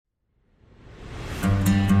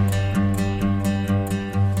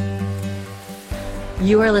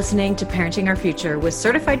You are listening to Parenting Our Future with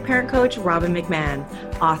certified parent coach Robin McMahon,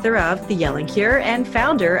 author of The Yelling Cure and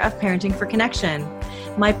founder of Parenting for Connection.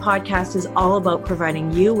 My podcast is all about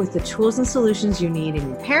providing you with the tools and solutions you need in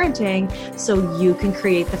your parenting so you can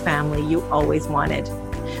create the family you always wanted.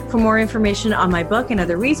 For more information on my book and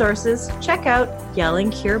other resources, check out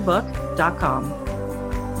yellingcurebook.com.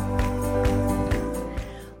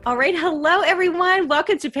 All right. Hello, everyone.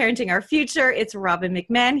 Welcome to Parenting Our Future. It's Robin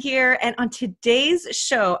McMahon here. And on today's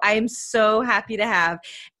show, I am so happy to have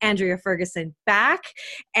Andrea Ferguson back.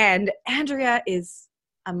 And Andrea is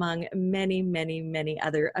among many, many, many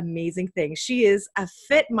other amazing things. She is a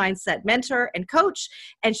fit mindset mentor and coach,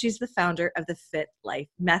 and she's the founder of the Fit Life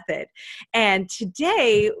Method. And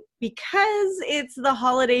today, because it's the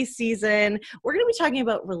holiday season, we're going to be talking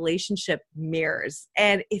about relationship mirrors.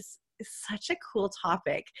 And it's such a cool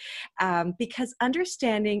topic because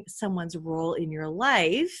understanding someone's role in your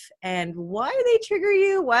life and why they trigger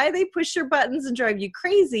you, why they push your buttons and drive you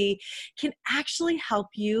crazy can actually help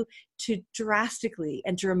you to drastically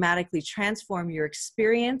and dramatically transform your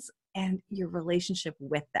experience and your relationship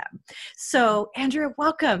with them. So, Andrea,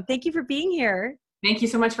 welcome. Thank you for being here. Thank you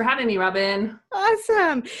so much for having me, Robin.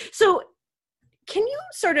 Awesome. So, can you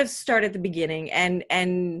sort of start at the beginning and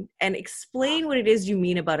explain what it is you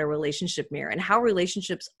mean about a relationship mirror and how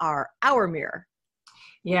relationships are our mirror?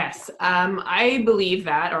 Yes, I believe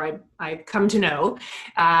that, or I've come to know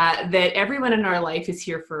that everyone in our life is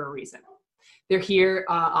here for a reason. They're here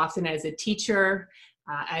often as a teacher,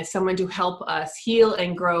 as someone to help us heal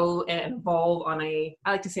and grow and evolve on I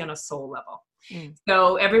like to say on a soul level.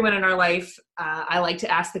 So everyone in our life, I like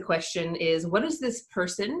to ask the question is, what is this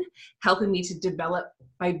person helping me to develop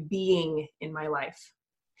by being in my life?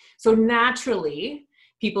 So naturally,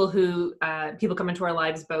 people come into our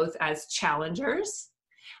lives both as challengers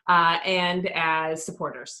and as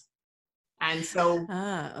supporters. And so,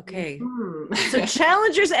 okay. So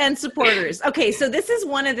challengers and supporters. Okay. So this is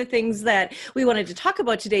one of the things that we wanted to talk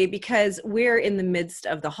about today because we're in the midst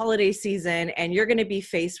of the holiday season and you're going to be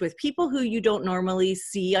faced with people who you don't normally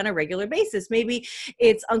see on a regular basis. Maybe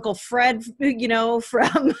it's Uncle Fred, from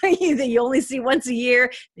that you only see once a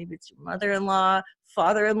year. Maybe it's your mother-in-law,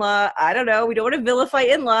 father-in-law. I don't know. We don't want to vilify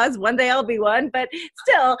in-laws. One day I'll be one, but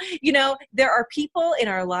still, there are people in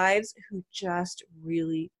our lives who just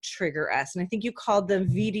really trigger us. And I think you called them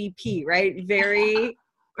VDP, right? Very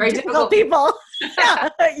difficult people.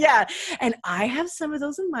 Yeah. And I have some of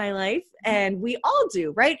those in my life and we all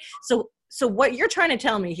do, right? So what you're trying to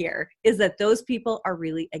tell me here is that those people are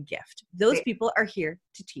really a gift. Those people are here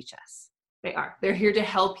to teach us. They are. They're here to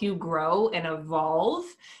help you grow and evolve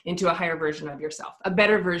into a higher version of yourself, a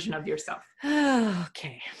better version of yourself.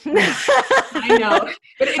 Okay. I know.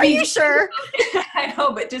 But are you sure? I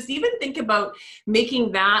know, but just even think about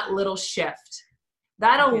making that little shift,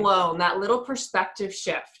 that alone, that little perspective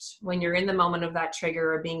shift when you're in the moment of that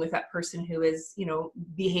trigger or being with that person who is,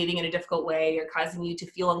 behaving in a difficult way or causing you to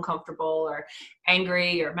feel uncomfortable or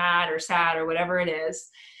angry or mad or sad or whatever it is.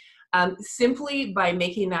 Simply by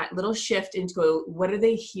making that little shift into what are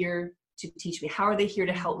they here to teach me? How are they here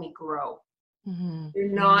to help me grow? Mm-hmm. They're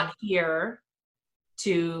not here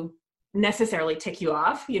to necessarily tick you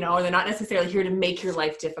off, or they're not necessarily here to make your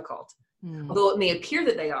life difficult. Although it may appear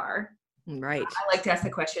that they are. Right. I like to ask the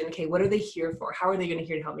question, okay, what are they here for? How are they going to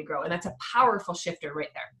here to help me grow? And that's a powerful shifter right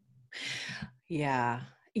there. Yeah.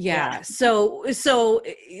 So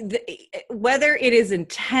whether it is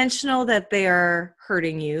intentional that they are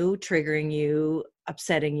hurting you, triggering you,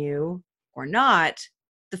 upsetting you or not,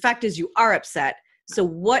 the fact is you are upset. So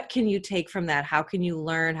what can you take from that? How can you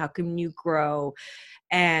learn? How can you grow?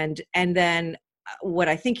 And then what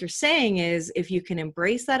I think you're saying is if you can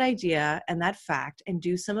embrace that idea and that fact and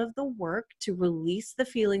do some of the work to release the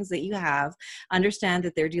feelings that you have, understand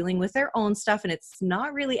that they're dealing with their own stuff and it's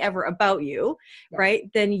not really ever about you, right?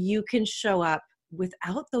 Then you can show up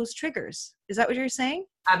without those triggers. Is that what you're saying?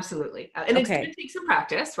 Absolutely. And it's going to take some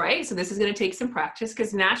practice, right? So this is going to take some practice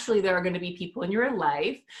because naturally there are going to be people in your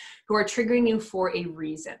life who are triggering you for a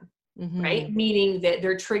reason, right? Meaning that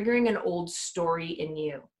they're triggering an old story in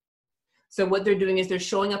you. So what they're doing is they're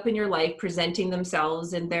showing up in your life, presenting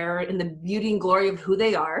themselves and they're in the beauty and glory of who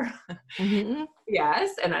they are.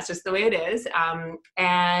 Yes. And that's just the way it is.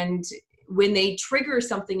 And when they trigger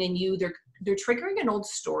something in you, they're triggering an old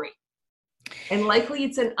story. And likely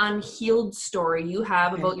it's an unhealed story you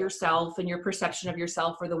have about yourself and your perception of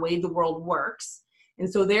yourself or the way the world works. And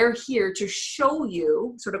so they're here to show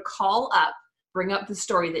you, sort of bring up the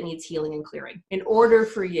story that needs healing and clearing in order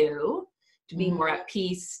for you to be more at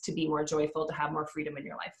peace, to be more joyful, to have more freedom in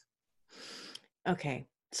your life. Okay.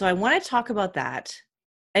 So I want to talk about that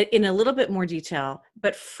in a little bit more detail.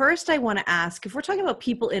 But first, I want to ask, if we're talking about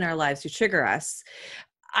people in our lives who trigger us,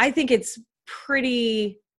 I think it's a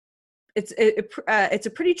pretty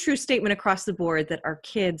true statement across the board that our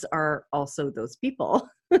kids are also those people.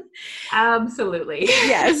 Absolutely.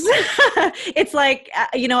 Yes. It's like,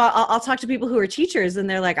 I'll talk to people who are teachers and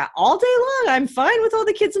they're like, all day long, I'm fine with all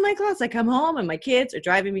the kids in my class. I come home and my kids are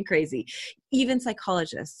driving me crazy. Even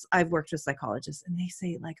psychologists, I've worked with psychologists, and they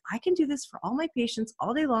say, like, I can do this for all my patients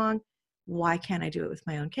all day long. Why can't I do it with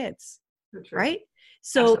my own kids? Right?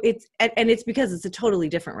 So Absolutely. It's because it's a totally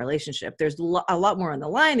different relationship. There's a lot more on the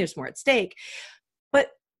line. There's more at stake.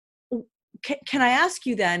 But can I ask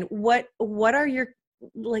you then, what are your,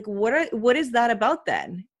 like, what is that about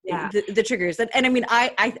then? Yeah. The triggers. And I mean,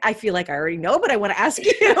 I feel like I already know, but I want to ask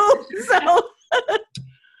you. So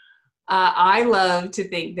I love to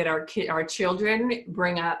think that our children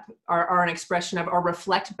bring up, are an expression of, or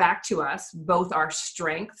reflect back to us, both our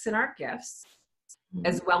strengths and our gifts,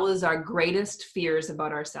 as well as our greatest fears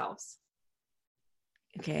about ourselves.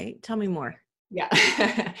 Okay. Tell me more. Yeah.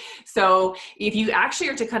 So if you actually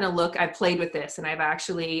are to kind of look, I've played with this, and I've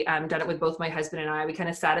actually done it with both my husband and I. We kind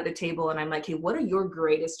of sat at the table and I'm like, hey, what are your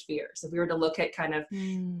greatest fears? If we were to look at kind of,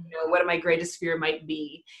 what my greatest fear might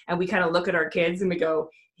be. And we kind of look at our kids and we go,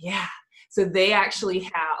 yeah. So they actually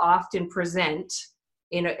often present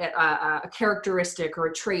in a characteristic or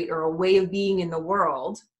a trait or a way of being in the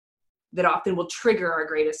world that often will trigger our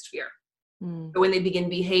greatest fear. But when they begin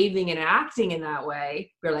behaving and acting in that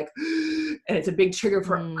way, we're like, and it's a big trigger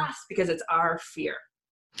for us because it's our fear.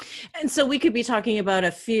 And so we could be talking about a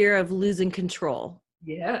fear of losing control.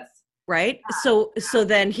 Yes. Right? So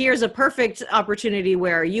then here's a perfect opportunity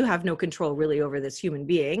where you have no control really over this human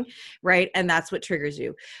being, right? And that's what triggers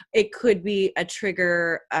you. It could be a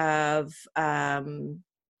trigger of not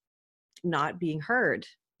being heard,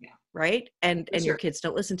 right? And your kids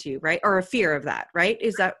don't listen to you, right? Or a fear of that, right?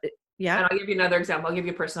 Is that... Yeah. And I'll give you another example. I'll give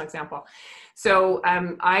you a personal example. So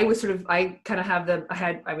I was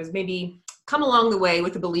maybe come along the way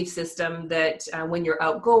with the belief system that when you're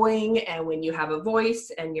outgoing and when you have a voice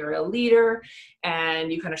and you're a leader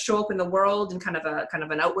and you kind of show up in the world in kind of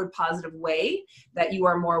an outward positive way, that you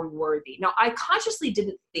are more worthy. Now, I consciously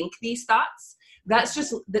didn't think these thoughts. That's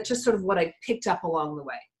just sort of what I picked up along the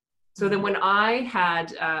way. So then when I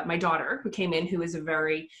had my daughter, who came in, who is a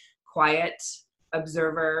very quiet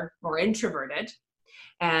observer, more introverted,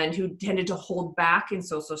 and who tended to hold back in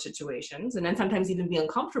social situations and then sometimes even be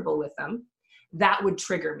uncomfortable with them, that would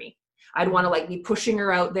trigger me. I'd want to be pushing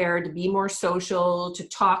her out there to be more social, to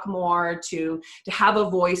talk more, to have a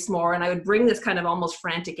voice more. And I would bring this kind of almost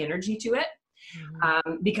frantic energy to it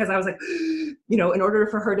because I was like, in order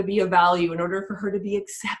for her to be of value, in order for her to be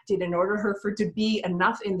accepted, in order for her to be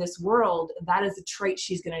enough in this world, that is a trait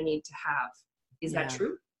she's going to need to have. Is that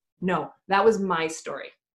true? No, that was my story.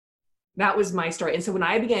 That was my story. And so when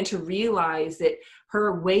I began to realize that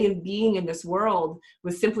her way of being in this world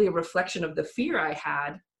was simply a reflection of the fear I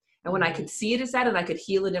had, and when I could see it as that and I could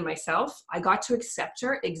heal it in myself, I got to accept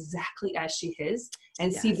her exactly as she is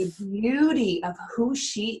and see the beauty of who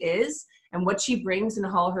she is and what she brings in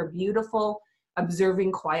all her beautiful,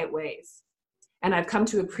 observing, quiet ways. And I've come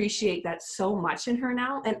to appreciate that so much in her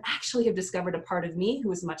now, and actually have discovered a part of me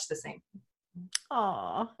who is much the same.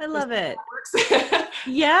 Oh, I love it.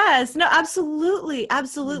 Yes, no, absolutely.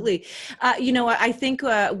 Absolutely. I think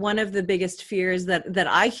one of the biggest fears that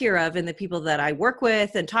I hear of in the people that I work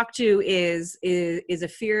with and talk to is a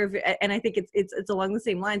fear of, and I think it's along the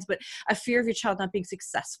same lines, but a fear of your child not being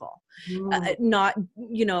successful, not,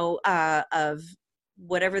 of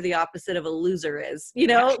whatever the opposite of a loser is,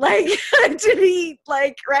 to be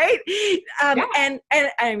like, right. And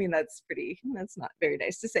I mean, that's not very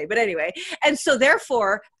nice to say, but anyway. And so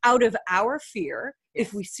therefore, out of our fear,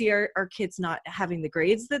 if we see our kids not having the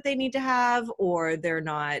grades that they need to have, or they're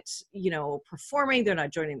not, performing, they're not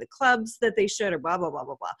joining the clubs that they should, or blah, blah, blah,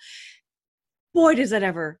 blah, blah. Boy, does that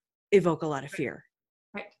ever evoke a lot of fear.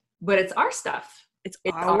 Right. But it's our stuff. It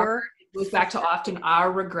goes back to often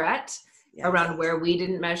our regret. Yes. Around where we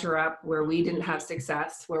didn't measure up, where we didn't have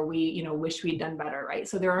success, where we, wish we'd done better, right?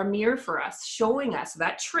 So they're a mirror for us, showing us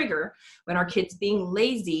that trigger when our kids being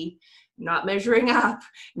lazy, not measuring up,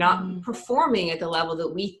 not performing at the level that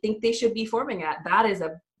we think they should be performing at. That is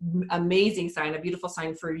an amazing sign, a beautiful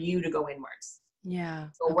sign for you to go inwards. Yeah.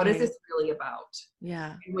 So what is this really about?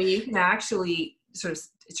 Yeah. And when you can actually sort of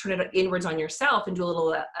turn it inwards on yourself and do a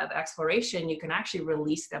little of exploration, you can actually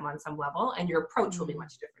release them on some level, and your approach will be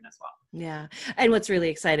much different as well. Yeah. And what's really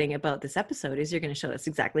exciting about this episode is you're going to show us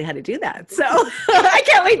exactly how to do that. So I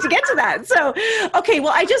can't wait to get to that. So, okay.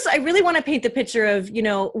 Well, I really want to paint the picture of,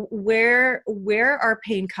 where our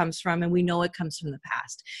pain comes from. And we know it comes from the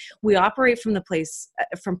past. We operate from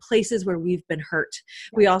from places where we've been hurt.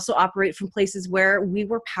 We also operate from places where we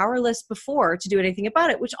were powerless before to do anything about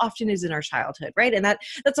it, which often is in our childhood. Right. And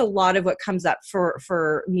that's a lot of what comes up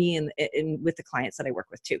for me and with the clients that I work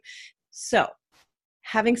with too. So,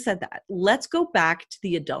 having said that, let's go back to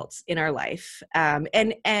the adults in our life. And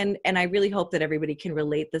I really hope that everybody can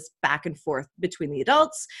relate this back and forth between the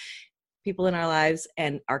adults, people in our lives,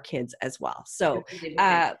 and our kids as well. So,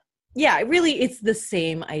 really, it's the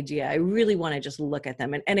same idea. I really want to just look at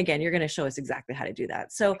them. And again, you're going to show us exactly how to do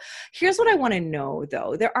that. So here's what I want to know,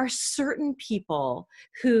 though. There are certain people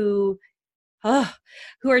who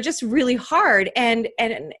are just really hard. And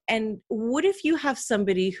what if you have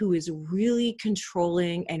somebody who is really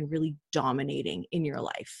controlling and really dominating in your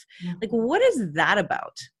life? Mm-hmm. Like, what is that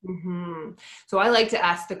about? Mm-hmm. So I like to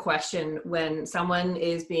ask the question when someone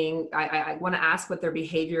is I want to ask what their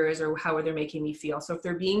behavior is or how they're making me feel. So if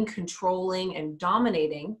they're being controlling and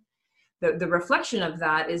dominating, the reflection of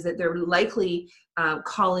that is that they're likely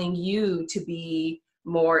calling you to be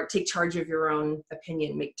more, take charge of your own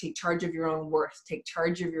opinion, take charge of your own worth, take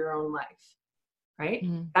charge of your own life, right?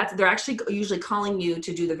 Mm-hmm. They're actually usually calling you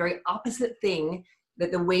to do the very opposite thing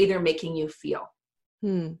that the way they're making you feel.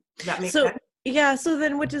 Does that make sense? Yeah. So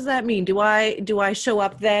then what does that mean? Do I show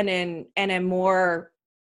up then and am more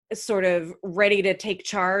sort of ready to take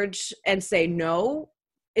charge and say, no,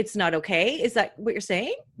 it's not okay? Is that what you're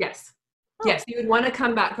saying? Yes. Yes, you would want to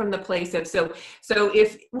come back from the place of,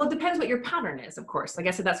 it depends what your pattern is, of course. Like I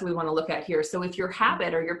said, that's what we want to look at here. So if your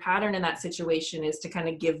habit or your pattern in that situation is to kind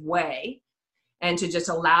of give way and to just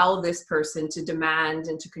allow this person to demand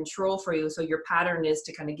and to control for you. So your pattern is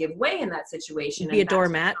to kind of give way in that situation. Be a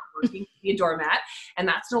doormat. Be a doormat. And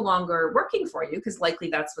that's no longer working for you because likely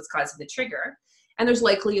that's what's causing the trigger. And there's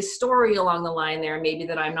likely a story along the line there, maybe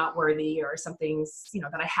that I'm not worthy or something's,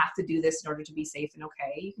 that I have to do this in order to be safe and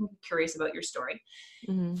okay. You can be curious about your story.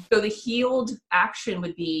 Mm-hmm. So the healed action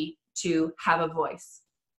would be to have a voice,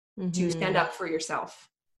 to stand up for yourself,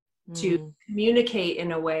 to communicate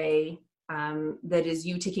in a way that is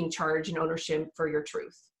you taking charge and ownership for your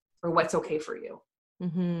truth, for what's okay for you.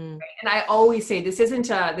 Mm-hmm. Right? And I always say this isn't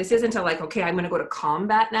a like, okay, I'm going to go to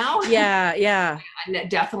combat now. Yeah. And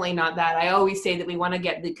definitely not that. I always say that we want to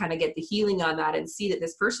get the healing on that and see that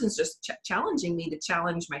this person's just challenging me to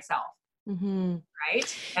challenge myself. Mm-hmm.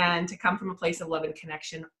 Right. And to come from a place of love and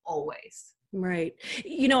connection always. Right.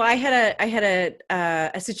 I had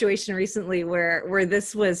a situation recently where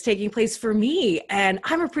this was taking place for me, and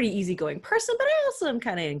I'm a pretty easygoing person, but I also am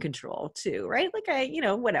kind of in control too, right? Like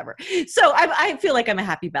whatever. So I feel like I'm a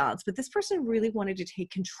happy balance, but this person really wanted to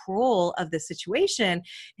take control of the situation.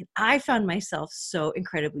 And I found myself so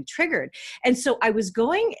incredibly triggered. And so I was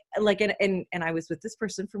going and I was with this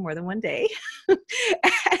person for more than one day.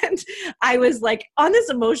 And I was like on this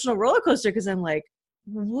emotional roller coaster because I'm like,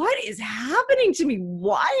 what is happening to me?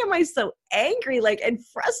 Why am I so angry, and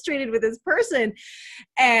frustrated with this person?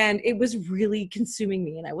 And it was really consuming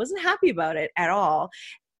me, and I wasn't happy about it at all.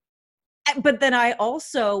 But then I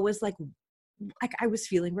also was like I was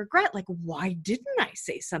feeling regret. Like, why didn't I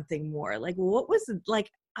say something more? Like, what was it like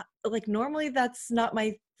normally that's not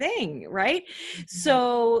my thing, right? Mm-hmm.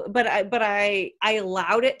 So, but I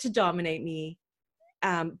allowed it to dominate me.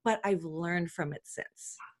 But I've learned from it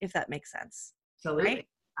since, if that makes sense. Absolutely. Right?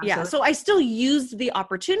 Yeah. So I still used the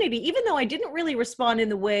opportunity, even though I didn't really respond in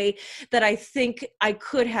the way that I think I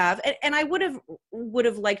could have. And I would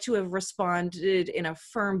have liked to have responded in a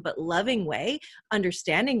firm but loving way,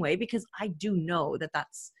 understanding way, because I do know that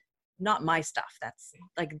that's not my stuff. That's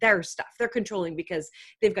like their stuff. They're controlling because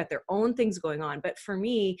they've got their own things going on. But for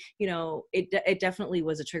me, it definitely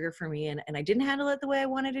was a trigger for me, and I didn't handle it the way I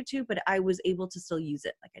wanted it to, but I was able to still use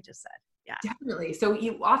it, like I just said. Yeah, definitely. So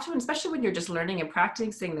you often, especially when you're just learning and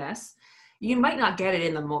practicing this, you might not get it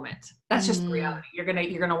in the moment. That's just the reality. You're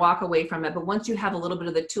gonna walk away from it. But once you have a little bit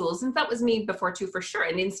of the tools, and that was me before too, for sure.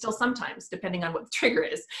 And still sometimes, depending on what the trigger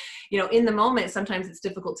is, in the moment, sometimes it's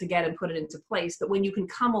difficult to get and put it into place. But when you can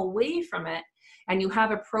come away from it and you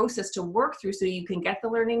have a process to work through, so you can get the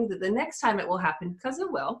learning that the next time it will happen, because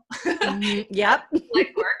it will. Yep.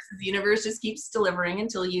 Life works. The universe just keeps delivering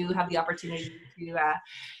until you have the opportunity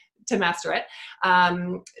to master it.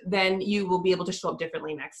 Then you will be able to show up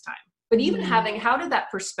differently next time. But even how did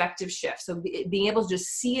that perspective shift? So being able to just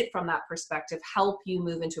see it from that perspective help you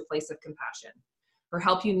move into a place of compassion, or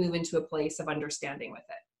help you move into a place of understanding with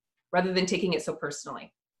it, rather than taking it so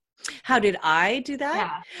personally. How did I do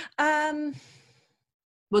Yeah. that?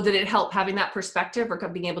 Well, did it help having that perspective or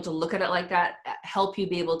being able to look at it like that, help you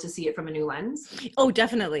be able to see it from a new lens? Oh,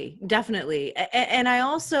 definitely. Definitely. And I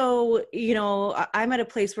also, I'm at a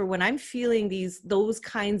place where when I'm feeling those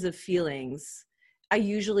kinds of feelings, I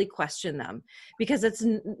usually question them because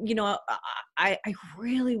I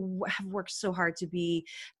really have worked so hard to be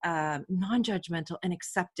non-judgmental and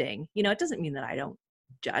accepting. It doesn't mean that I don't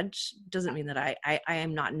judge, doesn't mean that I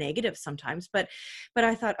am not negative sometimes, but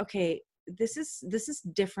I thought, okay, this is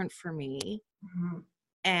different for me. Mm-hmm.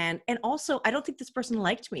 And also, I don't think this person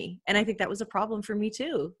liked me. And I think that was a problem for me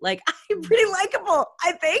too. Like, I'm pretty likable,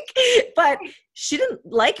 I think, but she didn't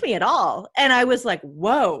like me at all. And I was like,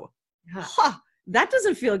 whoa, that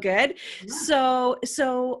doesn't feel good. Yeah.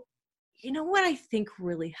 So, you know what I think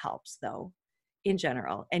really helps though, in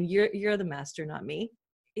general, and you're the master, not me,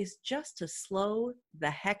 is just to slow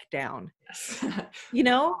the heck down.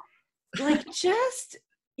 Like just,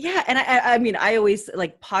 yeah. And I mean, I always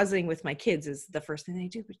like pausing with my kids is the first thing they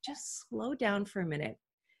do, but just slow down for a minute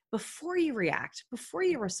before you react, before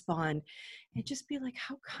you respond, and just be like,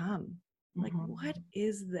 how come? Like, what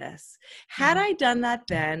is this? Had I done that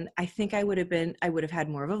then, I think I would have had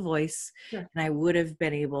more of a voice. Sure. And I would have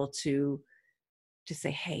been able to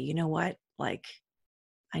say, hey, you know what? Like,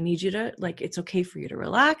 I need you to, like, it's okay for you to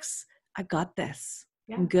relax. I got this.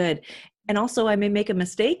 Yeah. I'm good. And also I may make a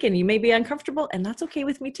mistake and you may be uncomfortable, and that's okay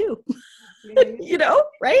with me too.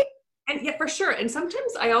 Right? And yeah, for sure. And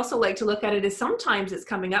sometimes I also like to look at it as sometimes it's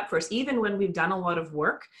coming up for us, even when we've done a lot of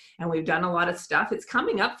work and we've done a lot of stuff, it's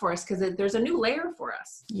coming up for us because there's a new layer for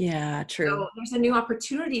us. Yeah, true. So there's a new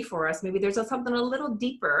opportunity for us. Maybe there's something a little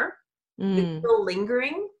deeper that's still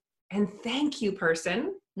lingering. And thank you,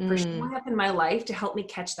 person, for showing up in my life to help me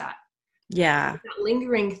catch that. Yeah. That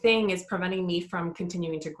lingering thing is preventing me from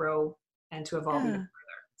continuing to grow and to evolve even further.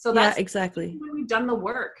 So that's exactly when we've done the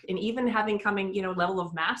work, and even having coming, level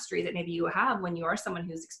of mastery that maybe you have when you are someone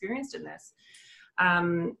who's experienced in this.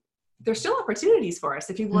 There's still opportunities for us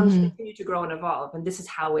if you want to continue to grow and evolve. And this is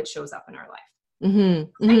how it shows up in our life.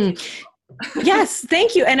 Yes,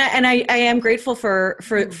 thank you. And I am grateful for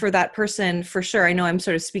that person for sure. I know I'm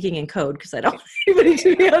sort of speaking in code because I don't want anybody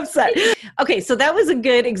to be upset. Okay, so that was a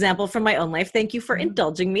good example from my own life. Thank you for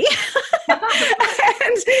indulging me.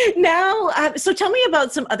 And now, so tell me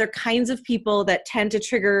about some other kinds of people that tend to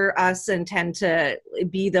trigger us and tend to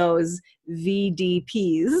be those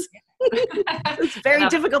VDPs. It's very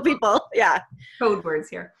difficult people. Yeah. Code words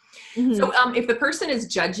here. So if the person is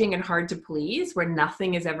judging and hard to please, where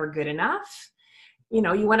nothing is ever good enough, you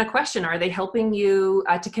want to question, are they helping you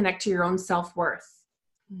to connect to your own self-worth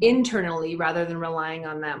internally rather than relying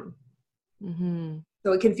on them?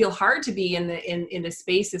 So it can feel hard to be in the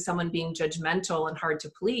space of someone being judgmental and hard to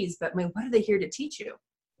please, but what are they here to teach you?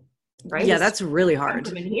 Right? Yeah, that's really hard.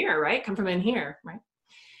 Come from in here, right? Come from in here, right?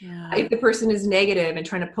 Yeah. If the person is negative and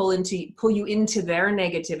trying to pull you into their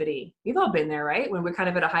negativity, we've all been there, right? When we're kind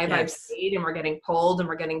of at a high vibe state and we're getting pulled.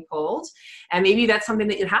 And maybe that's something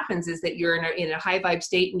that happens is that you're in a high vibe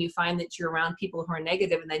state and you find that you're around people who are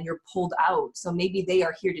negative and then you're pulled out. So maybe they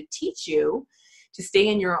are here to teach you to stay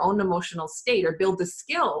in your own emotional state or build the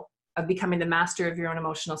skill of becoming the master of your own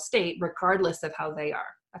emotional state, regardless of how they are.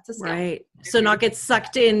 That's a skill. Right. So not get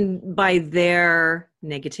sucked in by their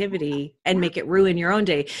negativity and make it ruin your own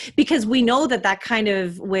day, because we know that kind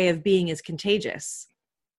of way of being is contagious,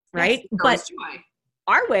 right? Yes, but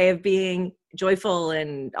our way of being joyful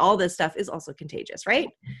and all this stuff is also contagious, right?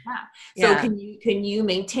 Yeah. So can you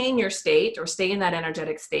maintain your state or stay in that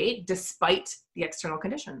energetic state despite the external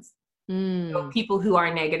conditions? So people who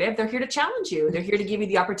are negative, they're here to challenge you. They're here to give you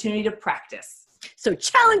the opportunity to practice. So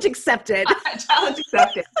challenge accepted. Challenge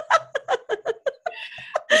accepted.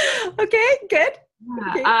 Okay, good.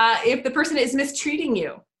 Okay. If the person is mistreating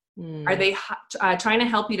you, are they trying to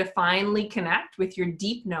help you to finally connect with your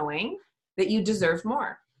deep knowing that you deserve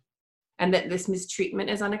more and that this mistreatment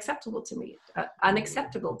is unacceptable to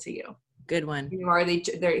you? Good one.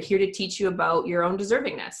 They're here to teach you about your own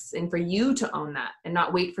deservingness and for you to own that and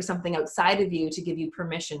not wait for something outside of you to give you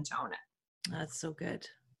permission to own it. That's so good.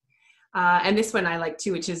 And this one I like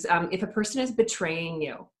too, which is if a person is betraying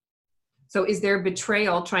you. So is their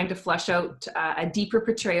betrayal trying to flesh out a deeper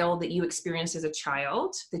betrayal that you experienced as a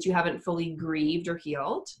child that you haven't fully grieved or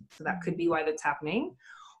healed? So that could be why that's happening.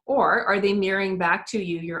 Or are they mirroring back to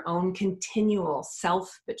you your own continual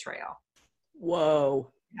self-betrayal? Whoa.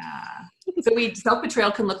 Yeah. So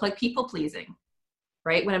self-betrayal can look like people-pleasing,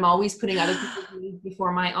 right? When I'm always putting other people's needs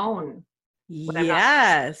before my own.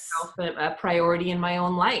 Yes. A priority in my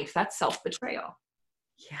own life. That's self-betrayal.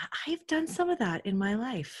 Yeah, I've done some of that in my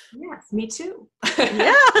life. Yes, me too.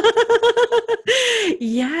 Yeah.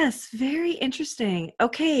 Yes, very interesting.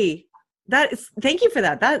 Okay. Thank you for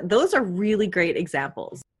that. Those are really great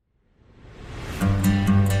examples.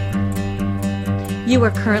 You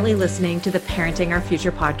are currently listening to the Parenting Our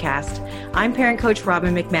Future podcast. I'm parent coach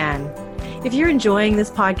Robin McMahon. If you're enjoying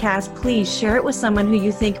this podcast, please share it with someone who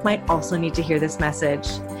you think might also need to hear this message.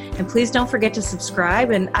 And please don't forget to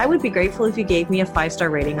subscribe, and I would be grateful if you gave me a 5-star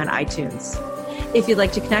rating on iTunes. If you'd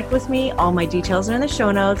like to connect with me, all my details are in the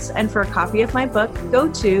show notes, and for a copy of my book,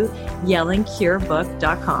 go to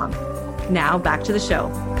yellingcurebook.com. Now back to the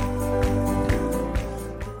show.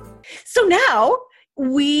 So now what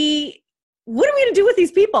are we going to do with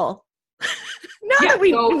these people? That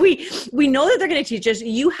we know that they're going to teach us,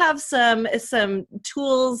 you have some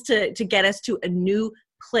tools to get us to a new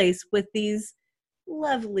place with these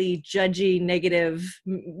lovely, judgy, negative,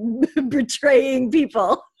 betraying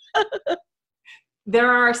people. There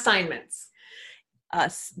are assignments.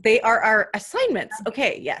 They are our assignments.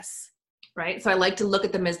 Okay, yes. Right? So I like to look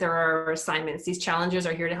at them as there are assignments. These challenges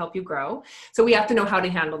are here to help you grow. So we have to know how to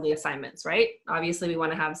handle the assignments, right? Obviously, we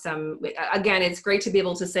want to have again, it's great to be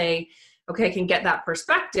able to say, okay, I can get that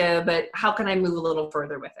perspective, but how can I move a little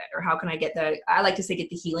further with it? Or how can I get I like to say, get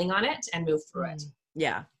the healing on it and move through it.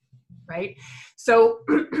 Yeah. Right. So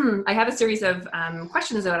I have a series of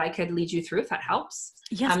questions that I could lead you through if that helps.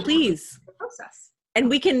 Yes, please. The process. And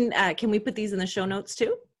we can we put these in the show notes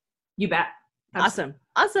too? You bet. Absolutely.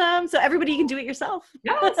 Awesome. So everybody, you can do it yourself.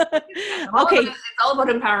 Yes. Okay. It's all about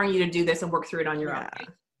empowering you to do this and work through it on your own.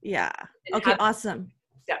 Yeah. Okay. Awesome.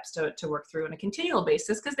 Steps to work through on a continual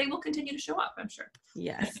basis, because they will continue to show up, I'm sure.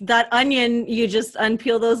 Yes. That onion, you just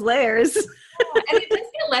unpeel those layers. And it does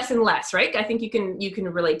get less and less, right? I think you can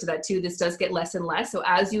relate to that too. This does get less and less. So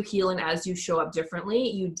as you heal and as you show up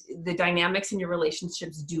differently, the dynamics in your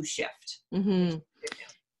relationships do shift. Mm-hmm.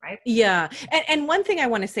 Right? Yeah. And one thing I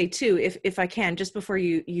want to say too, if I can, just before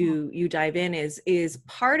you dive in, is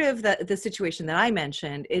part of the situation that I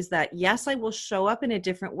mentioned is that, yes, I will show up in a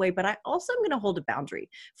different way, but I also am going to hold a boundary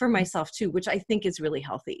for myself too, which I think is really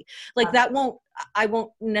healthy. Like I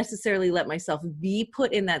won't necessarily let myself be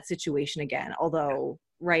put in that situation again. Although,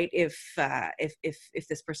 right, if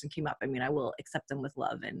this person came up, I mean, I will accept them with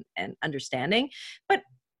love and understanding, but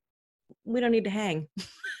we don't need to hang.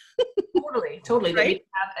 Totally. Right?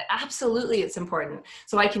 Absolutely. It's important.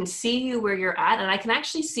 So I can see you where you're at, and I can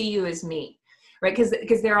actually see you as me, right?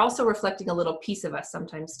 Because they're also reflecting a little piece of us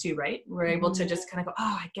sometimes too, right? We're able to just kind of go,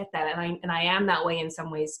 oh, I get that. And I am that way in some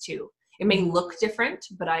ways too. It may look different,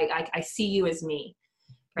 but I see you as me,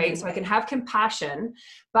 right? So I can have compassion,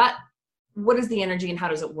 but what is the energy and how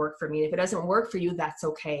does it work for me? If it doesn't work for you, that's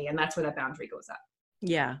okay. And that's where that boundary goes up.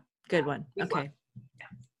 Yeah. Good one. Okay.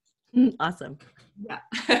 Yeah. Awesome. Yeah.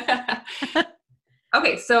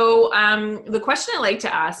 Okay. So the question I like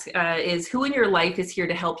to ask is, who in your life is here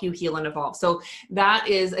to help you heal and evolve? So that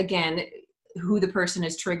is, again, who the person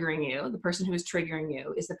is triggering you. The person who is triggering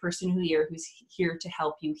you is the person who's here to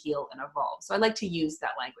help you heal and evolve. So I like to use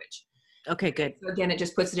that language. Okay, good. So again, it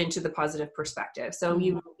just puts it into the positive perspective. So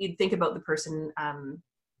you'd think about the person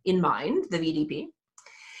in mind, the VDP.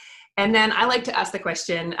 And then I like to ask the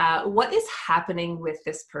question, what is happening with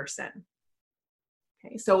this person?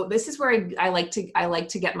 Okay, so this is where I like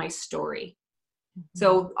to get my story.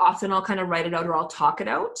 So often I'll kind of write it out, or I'll talk it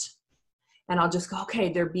out, and I'll just go,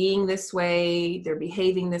 okay, they're being this way, they're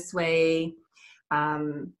behaving this way.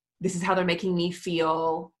 This is how they're making me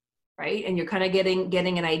feel, right? And you're kind of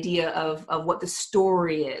getting an idea of what the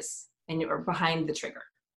story is, and you're behind the trigger.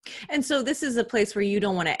 And so this is a place where you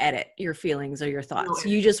don't want to edit your feelings or your thoughts.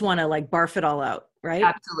 You just want to like barf it all out, right?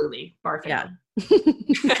 Absolutely. Barf it out.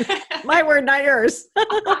 My word, not yours.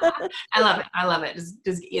 I love it.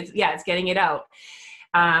 It's getting it out.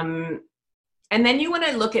 And then you want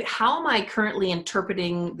to look at, how am I currently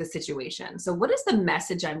interpreting the situation? So what is the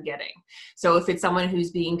message I'm getting? So if it's someone who's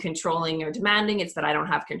being controlling or demanding, it's that I don't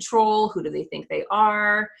have control. Who do they think they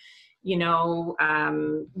are? You know,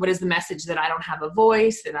 what is the message that I don't have a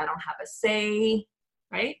voice, that I don't have a say,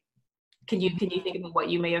 right? Can you think about what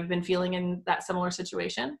you may have been feeling in that similar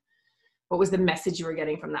situation? What was the message you were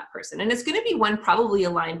getting from that person? And it's going to be one probably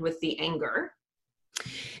aligned with the anger.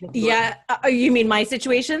 Yeah. You mean my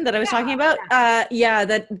situation that I was talking about? That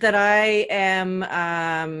I am,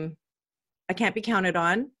 I can't be counted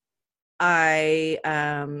on. I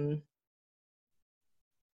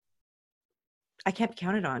can't be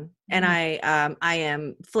counted on. And I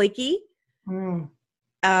am flaky,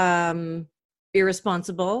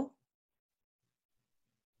 irresponsible.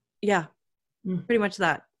 Yeah. Pretty much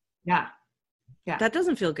that. Yeah. That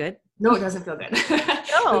doesn't feel good. No, it doesn't feel good.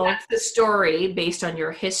 No. That's the story based on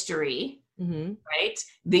your history, right?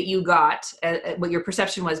 That you got, what your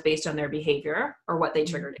perception was based on their behavior or what they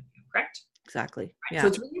triggered in you, correct? Exactly. Right? Yeah. So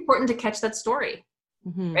it's really important to catch that story,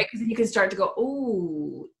 right? Because then you can start to go,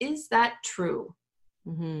 oh, is that true?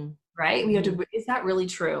 Right? We have to, is that really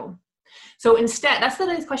true? So instead, that's the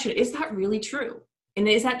next question. Is that really true? And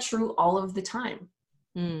is that true all of the time?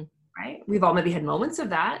 Right? We've all maybe had moments of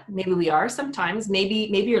that. Maybe we are sometimes. Maybe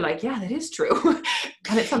you're like, yeah, that is true.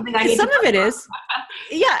 And it's something I need some of it is.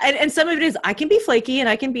 Yeah. And some of it is, I can be flaky and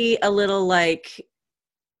I can be a little like,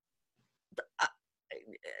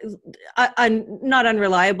 not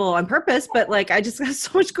unreliable on purpose, but like, I just have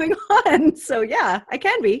so much going on. So yeah, I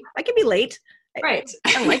can be late. Right.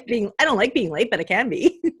 I don't like being late, but it can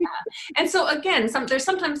be. Yeah. And so again,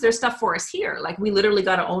 sometimes there's stuff for us here. Like we literally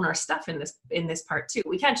got to own our stuff in this part too.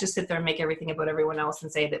 We can't just sit there and make everything about everyone else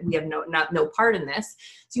and say that we have no part in this.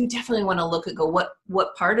 So you definitely want to look at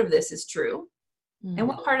what part of this is true and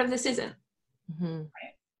what part of this isn't.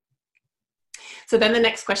 Right. So then the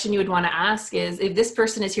next question you would want to ask is, if this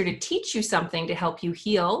person is here to teach you something to help you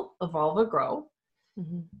heal, evolve, or grow,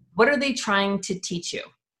 what are they trying to teach you?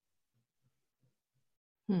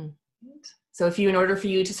 So in order for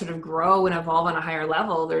you to sort of grow and evolve on a higher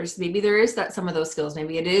level, there is some of those skills.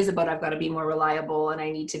 Maybe it is about, I've got to be more reliable and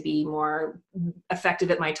I need to be more effective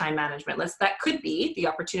at my time management. That could be the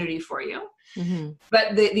opportunity for you.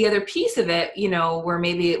 But the other piece of it, where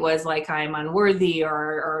maybe it was like, I'm unworthy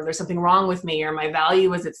or there's something wrong with me, or my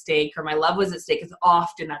value was at stake, or my love was at stake, because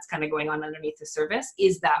often that's kind of going on underneath the surface.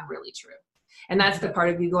 Is that really true? And that's the part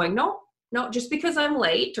of you going, no, just because I'm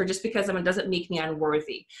late or just because it doesn't make me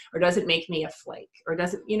unworthy or doesn't make me a flake or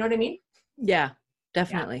doesn't, you know what I mean? Yeah,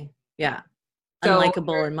 definitely. Yeah. So,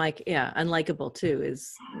 unlikable and unlikable too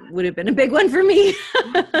would have been a big one for me.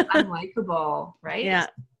 Unlikable, right? Yeah.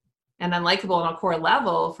 And unlikable on a core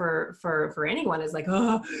level for anyone is like,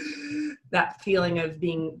 oh, that feeling of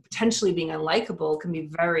potentially being unlikable can be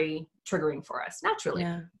very triggering for us naturally.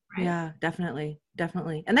 Yeah. Right? Yeah, definitely.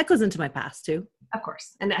 And that goes into my past too. Of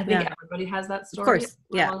course. And I think everybody has that story. Of course.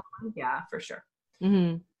 Yeah. Yeah, for sure.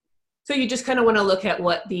 So you just kind of want to look at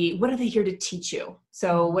what are they here to teach you?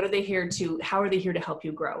 So how are they here to help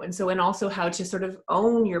you grow? And also how to sort of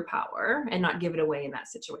own your power and not give it away in that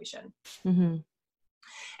situation.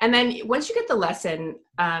 And then once you get the lesson,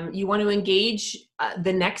 you want to engage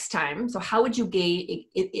the next time. So how would you engage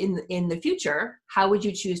in the future? How would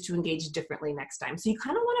you choose to engage differently next time? So you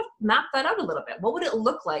kind of want to map that out a little bit. What would it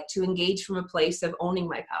look like to engage from a place of owning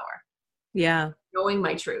my power? Yeah. Knowing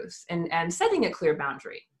my truth and setting a clear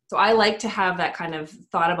boundary. So I like to have that kind of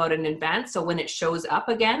thought about it in advance. So when it shows up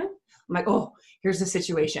again, I'm like, oh, here's the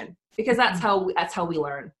situation. Because that's how we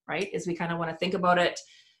learn, right? Is we kind of want to think about it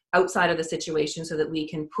outside of the situation so that we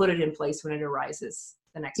can put it in place when it arises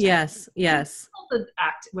the next time. Yes. The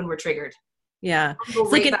act when we're triggered. Yeah. We'll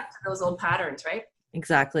go right back to those old patterns, right?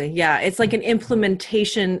 Exactly. Yeah. It's like an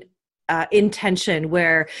implementation intention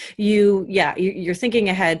where you're thinking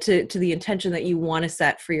ahead to the intention that you want to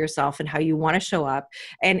set for yourself and how you want to show up.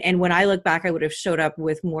 And when I look back, I would have showed up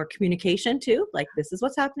with more communication too. Like, this is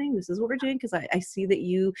what's happening. This is what we're doing. Cause I see that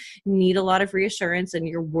you need a lot of reassurance and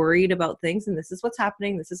you're worried about things, and this is what's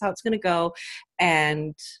happening. This is how it's going to go.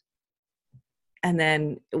 And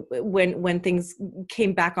then when things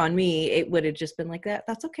came back on me, it would have just been like that.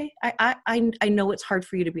 That's okay. I know it's hard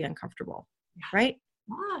for you to be uncomfortable. Right?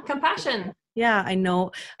 Compassion. Yeah, I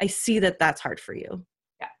know. I see that that's hard for you.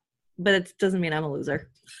 Yeah. But it doesn't mean I'm a loser.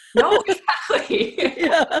 No, exactly.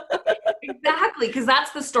 Exactly. Because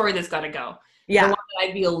that's the story that's got to go. Yeah. The one that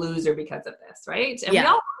I'd be a loser because of this, right? And we all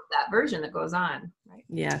have that version that goes on, right?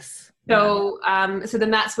 Yes. So, so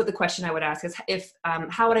then that's what the question I would ask is, if,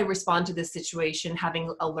 how would I respond to this situation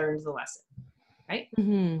having learned the lesson, right?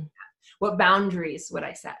 What boundaries would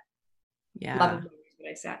I set? Yeah. What boundaries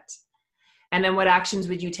would I set? And then what actions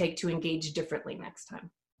would you take to engage differently next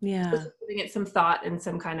time? Yeah. Just giving it some thought and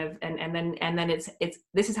some kind of, and then it's,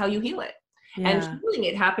 this is how you heal it. Yeah. And healing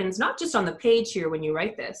it happens not just on the page here when you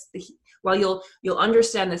write this. While you'll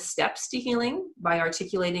understand the steps to healing by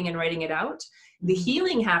articulating and writing it out, the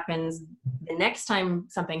healing happens the next time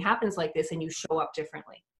something happens like this and you show up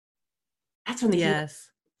differently. That's when the healing.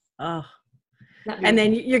 Oh. And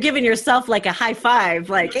then you're giving yourself like a high five,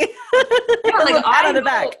 like, like pat on the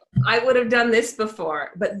back. I would have done this before,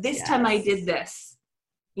 but this time I did this.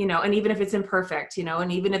 and even if it's imperfect,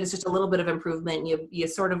 and even if it's just a little bit of improvement, you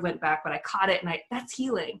sort of went back, but I caught it, and that's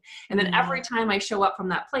healing. And then every time I show up from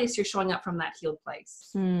that place, you're showing up from that healed place.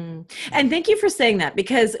 And thank you for saying that,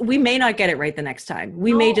 because we may not get it right the next time.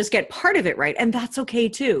 We may just get part of it right. And that's okay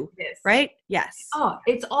too. Right? Yes. Oh,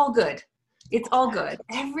 it's all good. It's all good.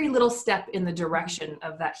 Every little step in the direction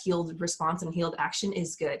of that healed response and healed action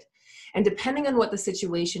is good. And depending on what the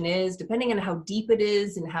situation is, depending on how deep it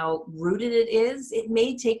is and how rooted it is, it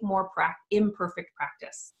may take more imperfect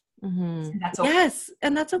practice. And that's okay. Yes.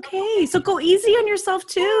 And that's okay. So go easy on yourself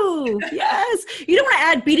too. Yes. You don't want to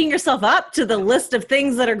add beating yourself up to the list of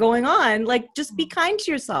things that are going on. Like, just be kind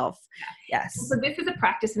to yourself. Yes. So this is a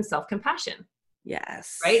practice in self-compassion.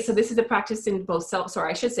 Yes. Right. So this is a practice in both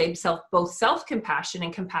self-compassion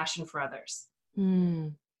and compassion for others.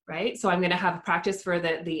 Right. So I'm going to have a practice for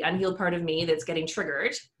the unhealed part of me that's getting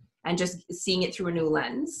triggered, and just seeing it through a new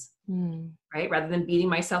lens. Right. Rather than beating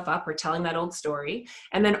myself up or telling that old story.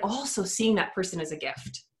 And then also seeing that person as a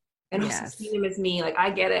gift, and also seeing them as me. Like, I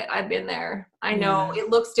get it. I've been there. I know it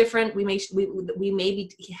looks different. We may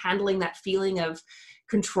be handling that feeling of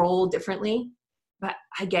control differently, but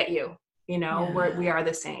I get you. We are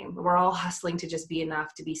the same. We're all hustling to just be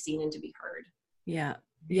enough to be seen and to be heard. Yeah.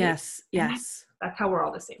 Yes. Yes. That's how we're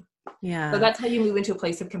all the same. Yeah. So that's how you move into a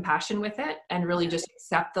place of compassion with it, and really just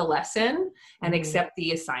accept the lesson and accept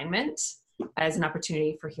the assignment as an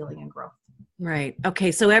opportunity for healing and growth. Right.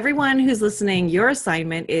 Okay. So everyone who's listening, your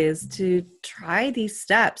assignment is to try these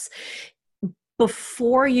steps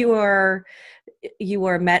before you are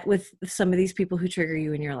met with some of these people who trigger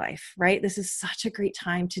you in your life, right? This is such a great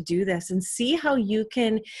time to do this and see how you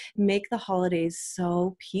can make the holidays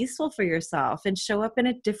so peaceful for yourself and show up in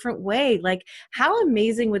a different way. Like, how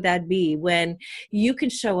amazing would that be when you can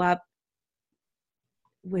show up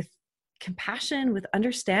with compassion, with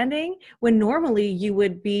understanding, when normally you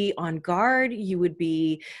would be on guard, you would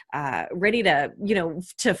be ready to,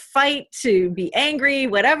 to fight, to be angry,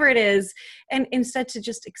 whatever it is, and instead to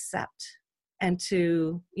just accept and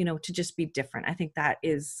to just be different. I think I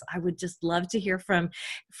would just love to hear from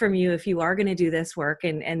you if you are going to do this work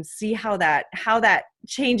and see how that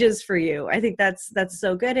changes for you. I think that's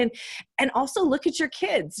so good. And also look at your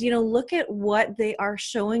kids, look at what they are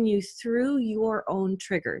showing you through your own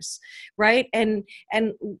triggers, right? And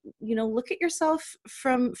look at yourself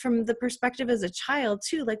from the perspective as a child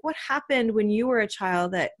too. Like, what happened when you were a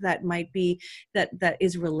child that might be, that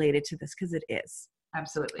is related to this, because it is.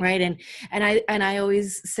 Absolutely. Right. And I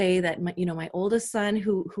always say that my oldest son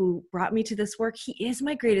who brought me to this work, he is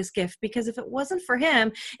my greatest gift, because if it wasn't for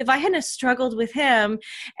him, if I hadn't struggled with him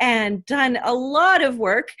and done a lot of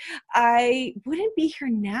work, I wouldn't be here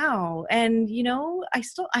now. And,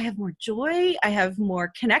 I have more joy. I have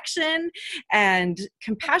more connection and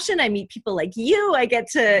compassion. I meet people like you. I get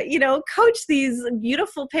to, coach these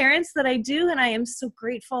beautiful parents that I do. And I am so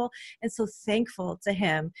grateful and so thankful to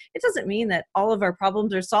him. It doesn't mean that all of our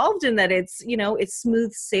problems are solved and that it's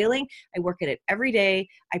smooth sailing. I work at it every day.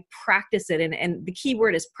 I practice it. And the key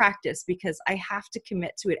word is practice, because I have to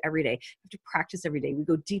commit to it every day. I have to practice every day. We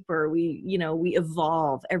go deeper. We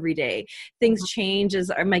evolve every day. Things change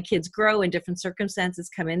as my kids grow and different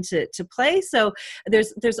circumstances come into play. So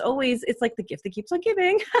there's always, it's like the gift that keeps on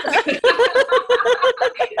giving.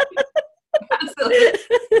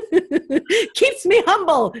 Keeps me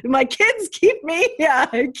humble. My kids keep me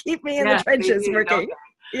in the trenches working.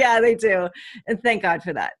 Yeah, they do. And thank God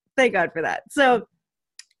for that. So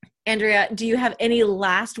Andrea, do you have any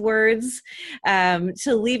last words to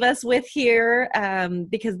leave us with here?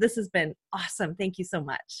 Because this has been awesome. Thank you so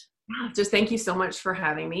much. Just thank you so much for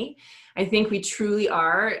having me. I think we truly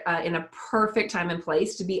are in a perfect time and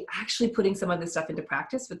place to be actually putting some of this stuff into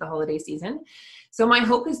practice with the holiday season. So my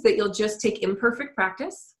hope is that you'll just take imperfect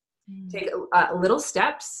practice, take little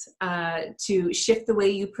steps to shift the way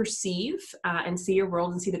you perceive and see your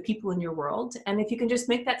world and see the people in your world. And if you can just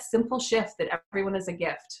make that simple shift that everyone is a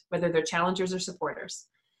gift, whether they're challengers or supporters,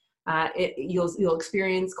 you'll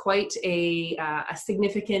experience quite a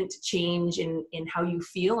significant change in how you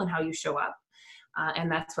feel and how you show up.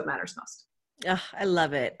 And that's what matters most. Oh, I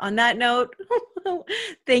love it. On that note,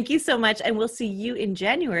 thank you so much. And we'll see you in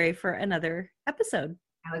January for another episode.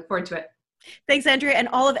 I look forward to it. Thanks, Andrea. And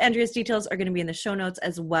all of Andrea's details are going to be in the show notes,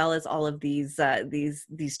 as well as all of these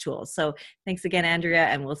tools. So thanks again, Andrea,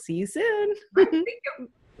 and we'll see you soon. Thank you.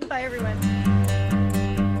 Bye, everyone.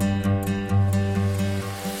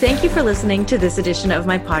 Thank you for listening to this edition of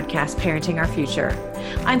my podcast, Parenting Our Future.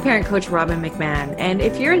 I'm parent coach Robin McMahon, and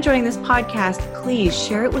if you're enjoying this podcast, please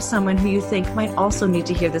share it with someone who you think might also need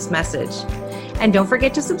to hear this message. And don't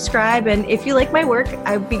forget to subscribe. And if you like my work,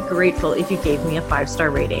 I would be grateful if you gave me a 5-star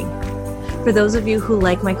rating. For those of you who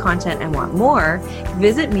like my content and want more,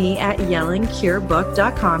 visit me at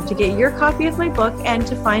yellingcurebook.com to get your copy of my book and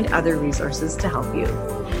to find other resources to help you.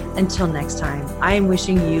 Until next time, I am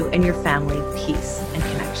wishing you and your family peace and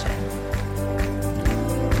connection.